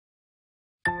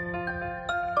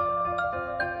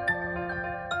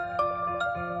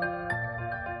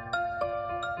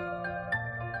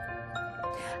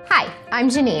Hi, I'm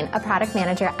Janine, a product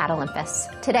manager at Olympus.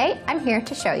 Today, I'm here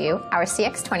to show you our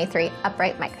CX23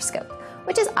 upright microscope,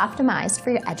 which is optimized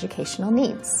for your educational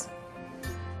needs.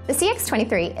 The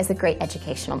CX23 is a great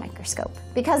educational microscope.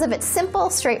 Because of its simple,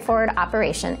 straightforward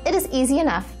operation, it is easy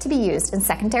enough to be used in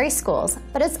secondary schools,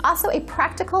 but it's also a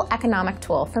practical economic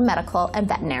tool for medical and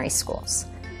veterinary schools.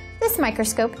 This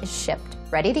microscope is shipped,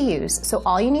 ready to use, so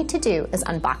all you need to do is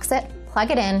unbox it,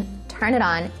 plug it in, turn it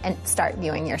on, and start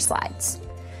viewing your slides.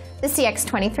 The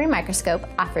CX23 microscope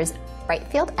offers bright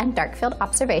field and dark field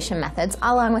observation methods,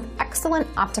 along with excellent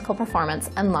optical performance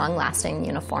and long-lasting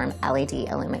uniform LED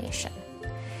illumination.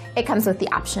 It comes with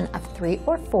the option of 3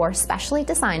 or 4 specially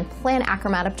designed plan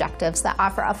achromat objectives that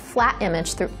offer a flat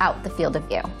image throughout the field of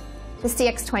view. The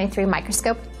CX23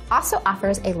 microscope also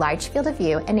offers a large field of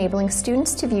view, enabling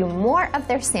students to view more of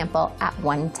their sample at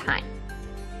one time.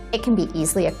 It can be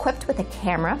easily equipped with a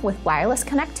camera with wireless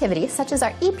connectivity, such as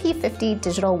our EP50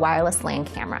 digital wireless LAN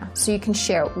camera, so you can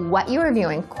share what you are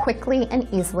viewing quickly and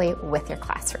easily with your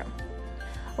classroom.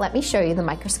 Let me show you the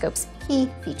microscope's key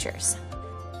features.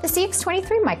 The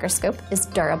CX23 microscope is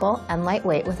durable and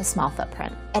lightweight with a small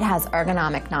footprint. It has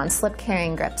ergonomic non-slip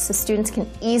carrying grips, so students can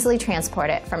easily transport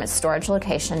it from its storage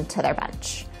location to their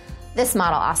bench. This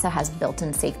model also has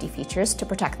built-in safety features to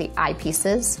protect the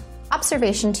eyepieces,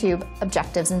 observation tube,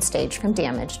 objectives, and stage from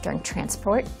damage during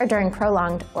transport or during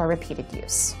prolonged or repeated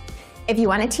use. If you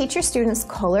want to teach your students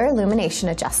Kohler Illumination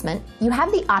adjustment, you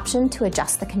have the option to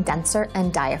adjust the condenser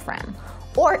and diaphragm,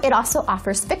 or it also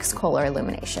offers fixed Kohler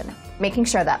illumination, making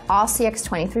sure that all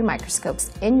CX23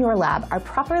 microscopes in your lab are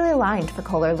properly aligned for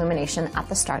Kohler illumination at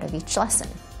the start of each lesson.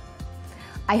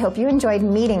 I hope you enjoyed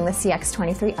meeting the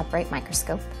CX23 upright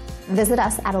microscope. Visit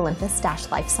us at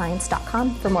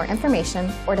olympus-lifescience.com for more information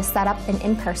or to set up an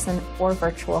in-person or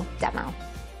virtual demo.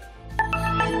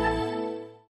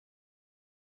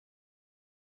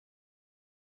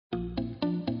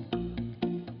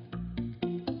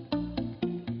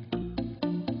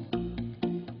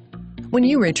 When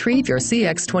you retrieve your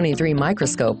CX23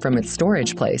 microscope from its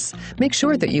storage place, make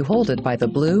sure that you hold it by the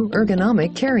blue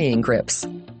ergonomic carrying grips.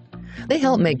 They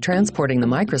help make transporting the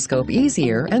microscope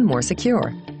easier and more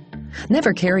secure.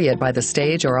 Never carry it by the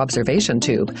stage or observation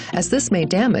tube, as this may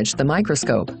damage the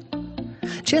microscope.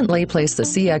 Gently place the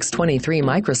CX23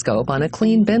 microscope on a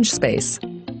clean bench space.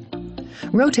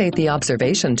 Rotate the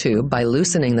observation tube by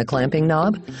loosening the clamping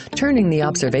knob, turning the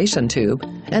observation tube,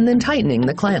 and then tightening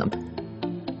the clamp.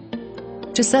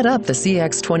 To set up the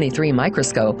CX23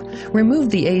 microscope, remove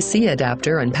the AC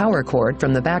adapter and power cord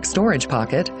from the back storage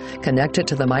pocket, connect it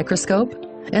to the microscope,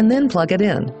 and then plug it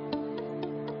in.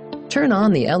 Turn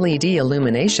on the LED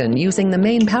illumination using the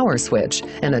main power switch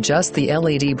and adjust the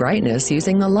LED brightness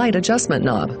using the light adjustment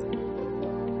knob.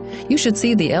 You should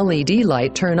see the LED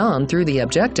light turn on through the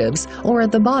objectives or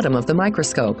at the bottom of the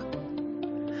microscope.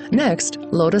 Next,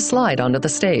 load a slide onto the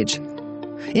stage.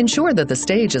 Ensure that the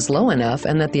stage is low enough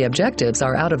and that the objectives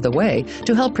are out of the way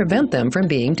to help prevent them from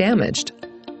being damaged.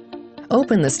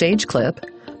 Open the stage clip,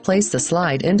 place the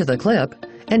slide into the clip,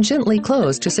 and gently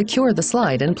close to secure the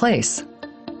slide in place.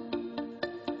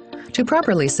 To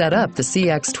properly set up the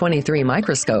CX23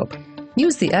 microscope,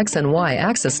 use the X and Y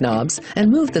axis knobs and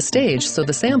move the stage so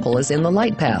the sample is in the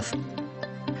light path.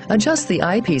 Adjust the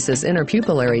eyepiece's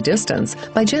interpupillary distance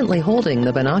by gently holding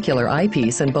the binocular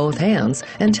eyepiece in both hands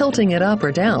and tilting it up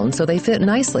or down so they fit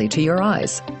nicely to your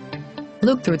eyes.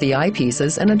 Look through the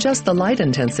eyepieces and adjust the light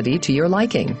intensity to your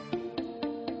liking.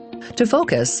 To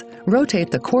focus,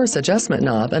 rotate the coarse adjustment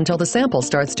knob until the sample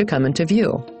starts to come into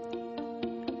view.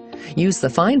 Use the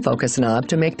fine focus knob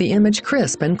to make the image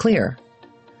crisp and clear.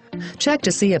 Check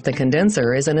to see if the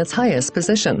condenser is in its highest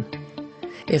position.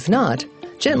 If not,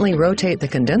 gently rotate the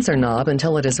condenser knob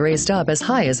until it is raised up as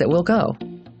high as it will go.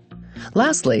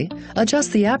 Lastly,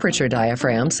 adjust the aperture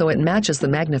diaphragm so it matches the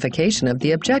magnification of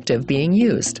the objective being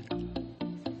used.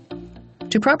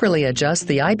 To properly adjust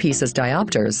the eyepiece's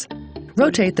diopters,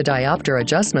 rotate the diopter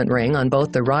adjustment ring on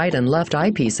both the right and left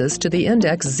eyepieces to the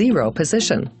index 0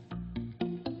 position.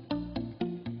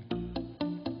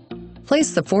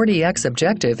 Place the 40x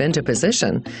objective into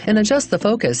position and adjust the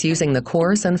focus using the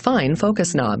coarse and fine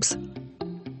focus knobs.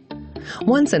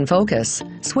 Once in focus,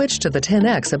 switch to the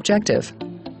 10x objective.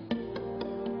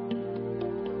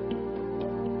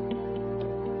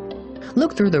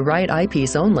 Look through the right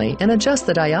eyepiece only and adjust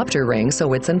the diopter ring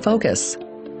so it's in focus.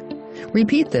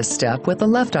 Repeat this step with the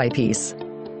left eyepiece.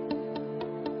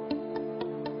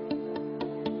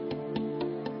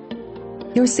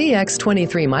 Your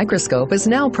CX23 microscope is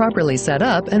now properly set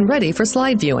up and ready for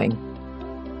slide viewing.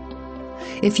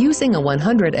 If using a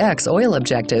 100x oil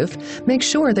objective, make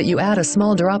sure that you add a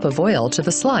small drop of oil to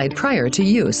the slide prior to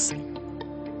use.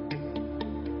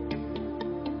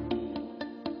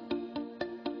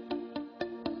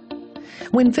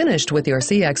 When finished with your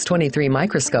CX23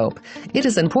 microscope, it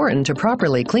is important to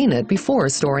properly clean it before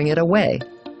storing it away.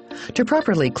 To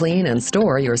properly clean and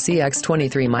store your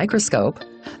CX23 microscope,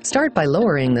 start by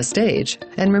lowering the stage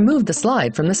and remove the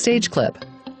slide from the stage clip.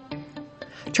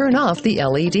 Turn off the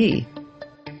LED.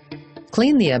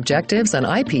 Clean the objectives and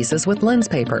eyepieces with lens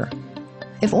paper.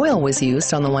 If oil was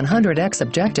used on the 100x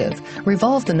objective,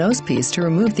 revolve the nose piece to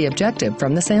remove the objective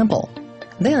from the sample.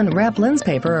 Then wrap lens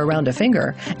paper around a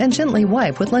finger and gently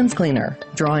wipe with lens cleaner,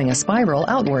 drawing a spiral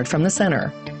outward from the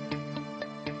center.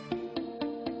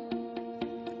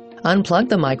 Unplug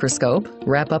the microscope,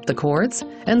 wrap up the cords,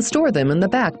 and store them in the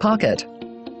back pocket.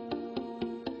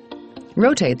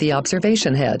 Rotate the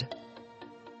observation head.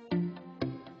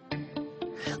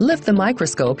 Lift the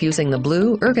microscope using the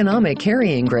blue ergonomic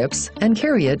carrying grips and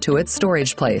carry it to its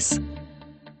storage place.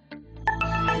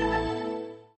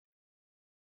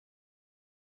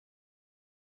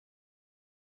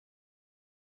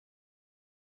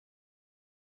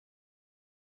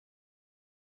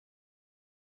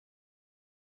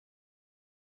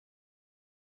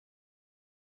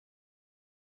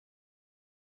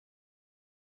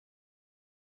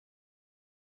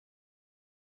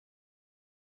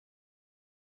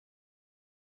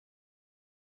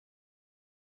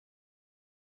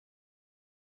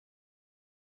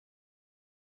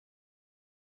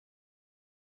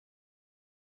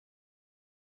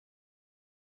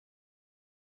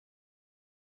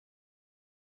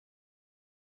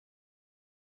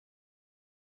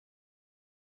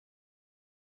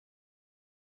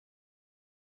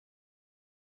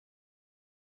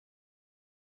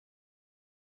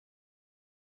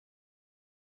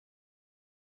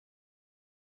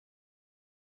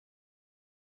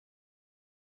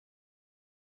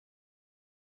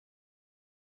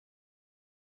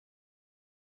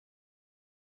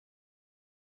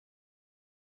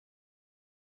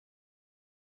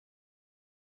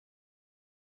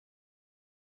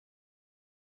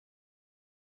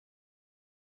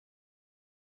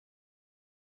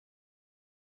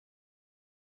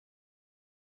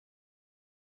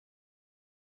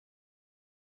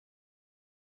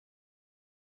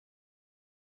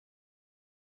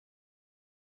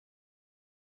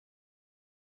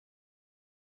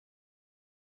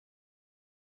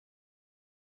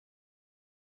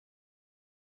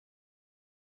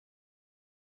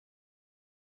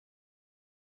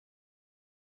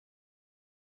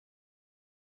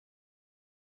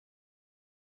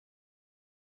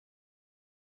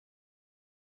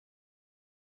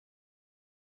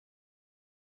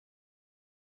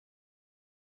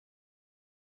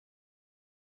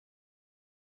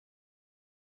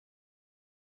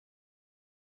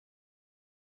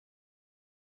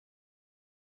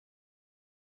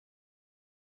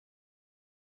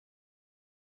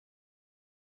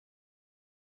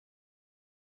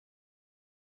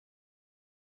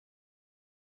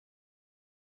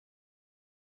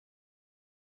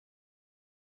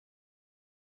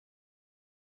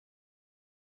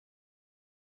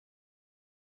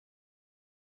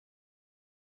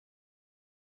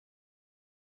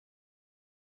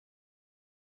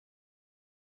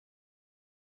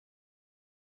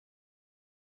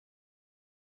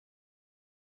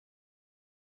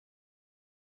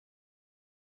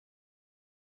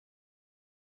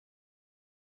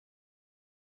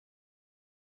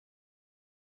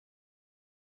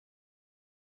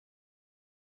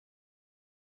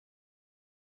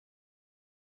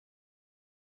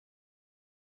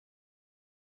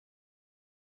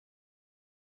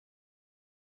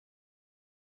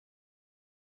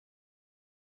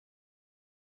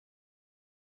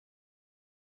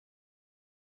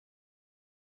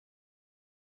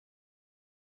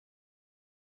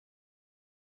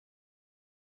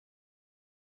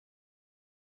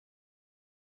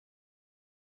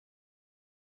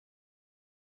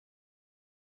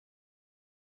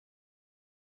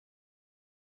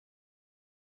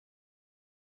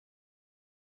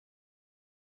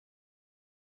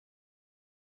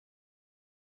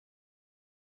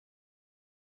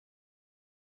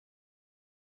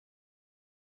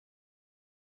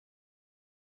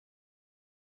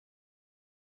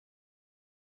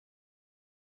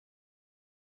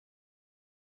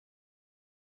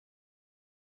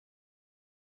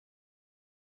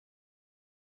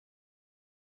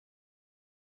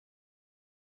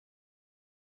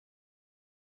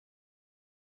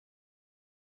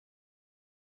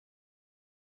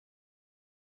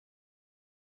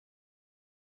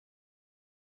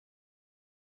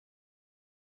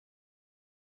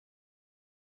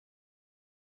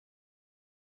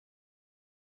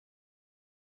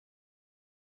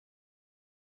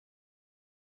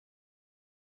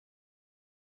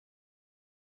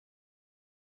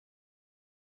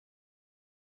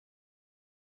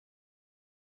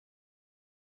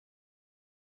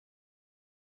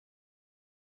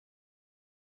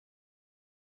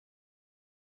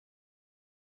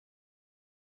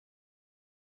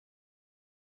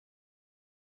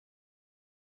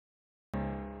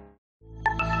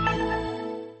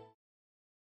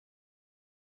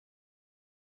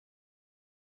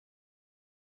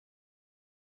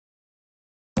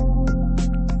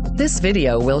 This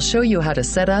video will show you how to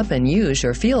set up and use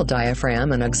your field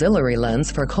diaphragm and auxiliary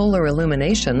lens for Kohler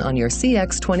Illumination on your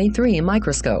CX23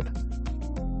 microscope.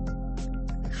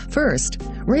 First,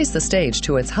 raise the stage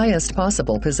to its highest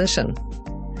possible position.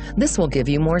 This will give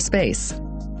you more space.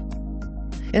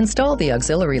 Install the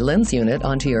auxiliary lens unit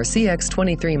onto your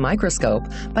CX23 microscope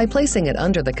by placing it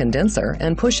under the condenser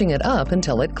and pushing it up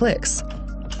until it clicks.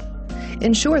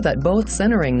 Ensure that both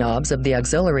centering knobs of the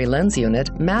auxiliary lens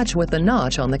unit match with the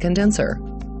notch on the condenser.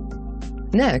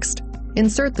 Next,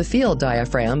 insert the field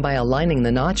diaphragm by aligning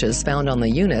the notches found on the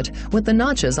unit with the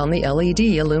notches on the LED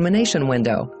illumination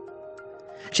window.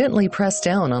 Gently press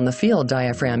down on the field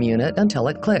diaphragm unit until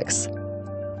it clicks.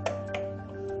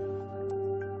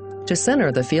 To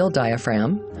center the field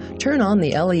diaphragm, turn on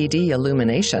the LED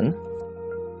illumination,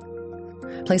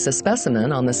 place a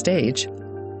specimen on the stage,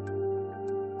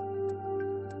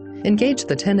 engage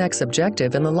the 10x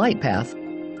objective in the light path,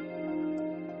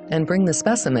 and bring the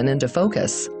specimen into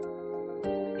focus.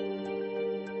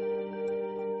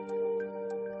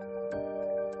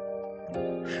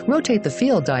 Rotate the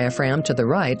field diaphragm to the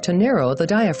right to narrow the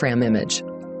diaphragm image.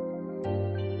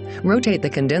 Rotate the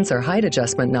condenser height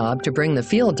adjustment knob to bring the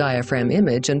field diaphragm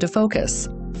image into focus.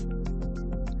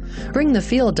 Bring the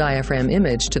field diaphragm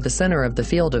image to the center of the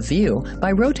field of view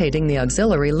by rotating the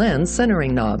auxiliary lens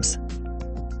centering knobs.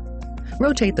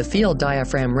 Rotate the field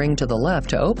diaphragm ring to the left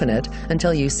to open it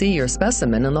until you see your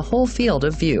specimen in the whole field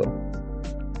of view.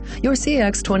 Your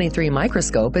CX23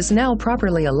 microscope is now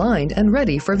properly aligned and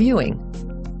ready for viewing.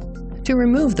 To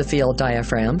remove the field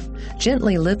diaphragm,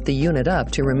 gently lift the unit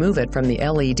up to remove it from the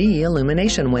LED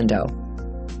illumination window.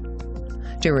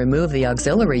 To remove the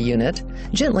auxiliary unit,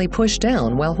 gently push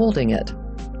down while holding it.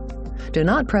 Do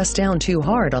not press down too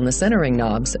hard on the centering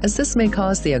knobs, as this may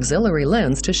cause the auxiliary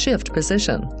lens to shift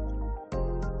position.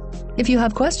 If you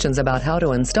have questions about how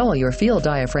to install your field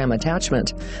diaphragm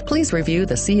attachment, please review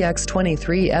the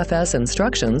CX23 FS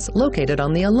instructions located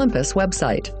on the Olympus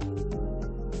website.